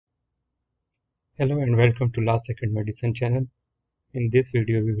Hello and welcome to Last Second Medicine channel. In this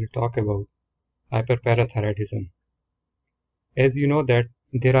video we will talk about hyperparathyroidism. As you know that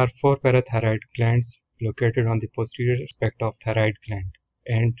there are 4 parathyroid glands located on the posterior aspect of thyroid gland,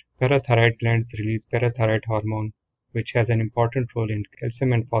 and parathyroid glands release parathyroid hormone, which has an important role in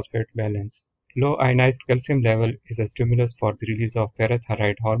calcium and phosphate balance. Low ionized calcium level is a stimulus for the release of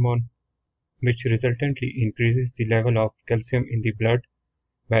parathyroid hormone, which resultantly increases the level of calcium in the blood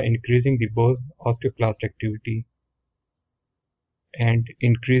by increasing the both osteoclast activity and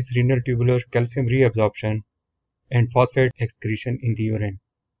increase renal tubular calcium reabsorption and phosphate excretion in the urine.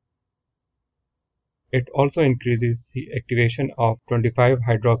 It also increases the activation of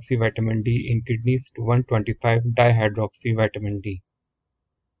 25-hydroxyvitamin D in kidneys to 125-dihydroxyvitamin D.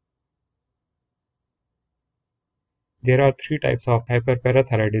 There are 3 types of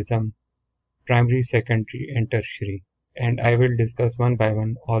hyperparathyroidism: primary, secondary, and tertiary, and I will discuss one by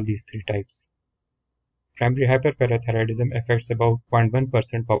one all these 3 types. Primary hyperparathyroidism affects about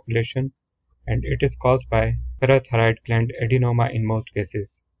 0.1% population, and it is caused by parathyroid gland adenoma in most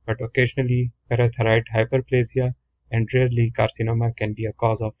cases, but occasionally parathyroid hyperplasia and rarely carcinoma can be a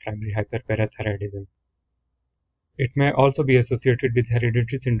cause of primary hyperparathyroidism. It may also be associated with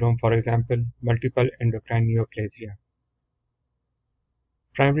hereditary syndrome, for example, multiple endocrine neoplasia.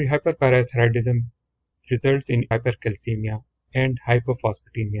 Primary hyperparathyroidism results in hypercalcemia and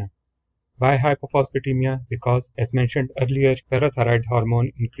hypophosphatemia. Why hypophosphatemia? Because, as mentioned earlier, parathyroid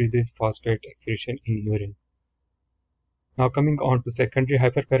hormone increases phosphate excretion in urine. Now coming on to secondary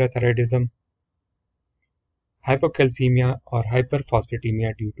hyperparathyroidism, hypocalcemia or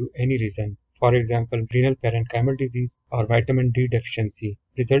hyperphosphatemia due to any reason, for example renal parenchymal disease or vitamin D deficiency,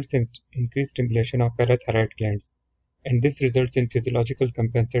 results in increased stimulation of parathyroid glands, and this results in physiological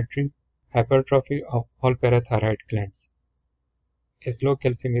compensatory hypertrophy of all parathyroid glands. As low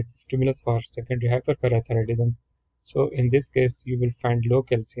calcium is stimulus for secondary hyperparathyroidism, so in this case you will find low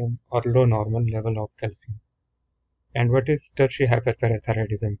calcium or low normal level of calcium. And what is tertiary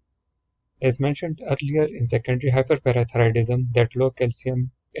hyperparathyroidism? As mentioned earlier, in secondary hyperparathyroidism, that low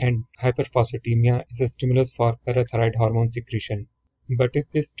calcium and hyperphosphatemia is a stimulus for parathyroid hormone secretion. But if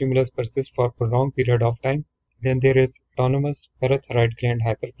this stimulus persists for a prolonged period of time, then there is autonomous parathyroid gland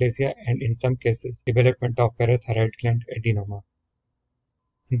hyperplasia and in some cases development of parathyroid gland adenoma.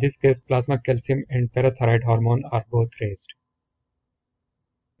 In this case, plasma calcium and parathyroid hormone are both raised.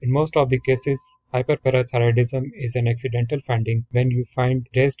 In most of the cases, hyperparathyroidism is an accidental finding when you find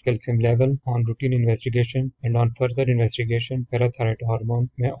raised calcium level on routine investigation, and on further investigation, parathyroid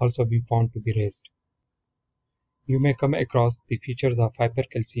hormone may also be found to be raised. You may come across the features of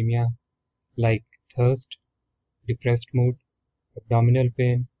hypercalcemia like thirst, depressed mood, abdominal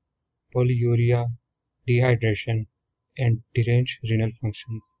pain, polyuria, dehydration, and deranged renal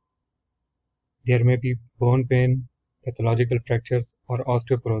functions. There may be bone pain, pathological fractures, or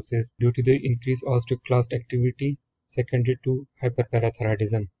osteoporosis due to the increased osteoclast activity secondary to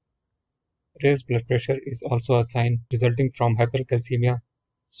hyperparathyroidism. Raised blood pressure is also a sign resulting from hypercalcemia,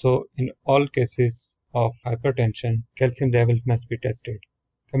 so in all cases of hypertension, calcium level must be tested.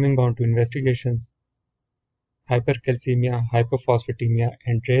 Coming on to investigations, hypercalcemia, hypophosphatemia,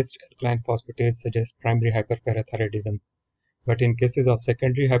 and raised alkaline phosphatase suggest primary hyperparathyroidism. But in cases of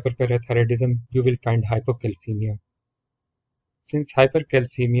secondary hyperparathyroidism, you will find hypocalcemia. Since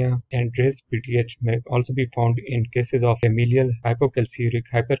hypercalcemia and raised PTH may also be found in cases of familial hypocalciuric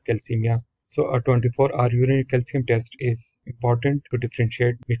hypercalcemia, so a 24-hour urinary calcium test is important to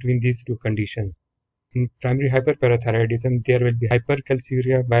differentiate between these two conditions. In primary hyperparathyroidism, there will be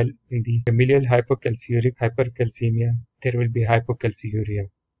hypercalciuria, while in the familial hypocalciuric hypercalcemia, there will be hypocalciuria.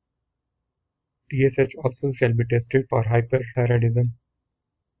 TSH also shall be tested for hyperthyroidism.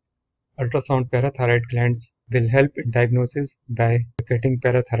 Ultrasound parathyroid glands will help in diagnosis by locating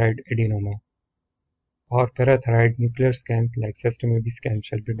parathyroid adenoma. Or parathyroid nuclear scans like sestamibi scan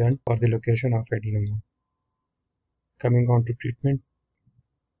shall be done for the location of adenoma. Coming on to treatment.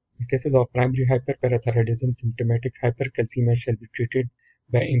 In cases of primary hyperparathyroidism, symptomatic hypercalcemia shall be treated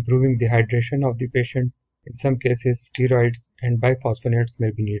by improving the hydration of the patient. In some cases, steroids and biphosphonates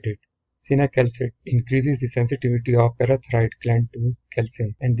may be needed. Cinacalcet increases the sensitivity of parathyroid gland to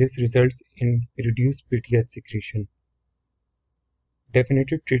calcium, and this results in reduced PTH secretion.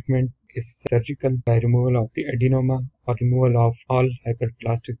 Definitive treatment is surgical by removal of the adenoma or removal of all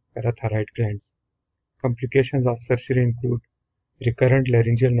hyperplastic parathyroid glands. Complications of surgery include recurrent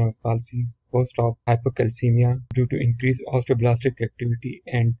laryngeal nerve palsy, post-op hypocalcemia due to increased osteoblastic activity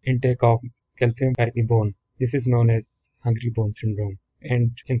and intake of calcium by the bone. This is known as hungry bone syndrome.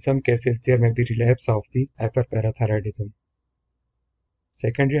 And in some cases, there may be relapse of the hyperparathyroidism.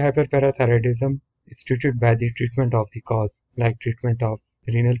 Secondary hyperparathyroidism is treated by the treatment of the cause, like treatment of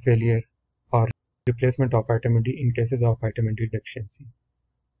renal failure or replacement of vitamin D in cases of vitamin D deficiency.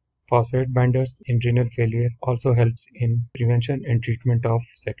 Phosphate binders in renal failure also helps in prevention and treatment of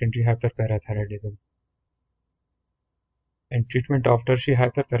secondary hyperparathyroidism. And treatment of tertiary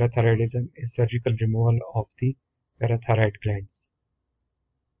hyperparathyroidism is surgical removal of the parathyroid glands.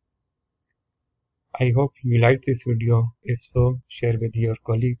 I hope you liked this video. If so, share with your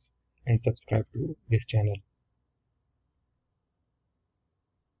colleagues and subscribe to this channel.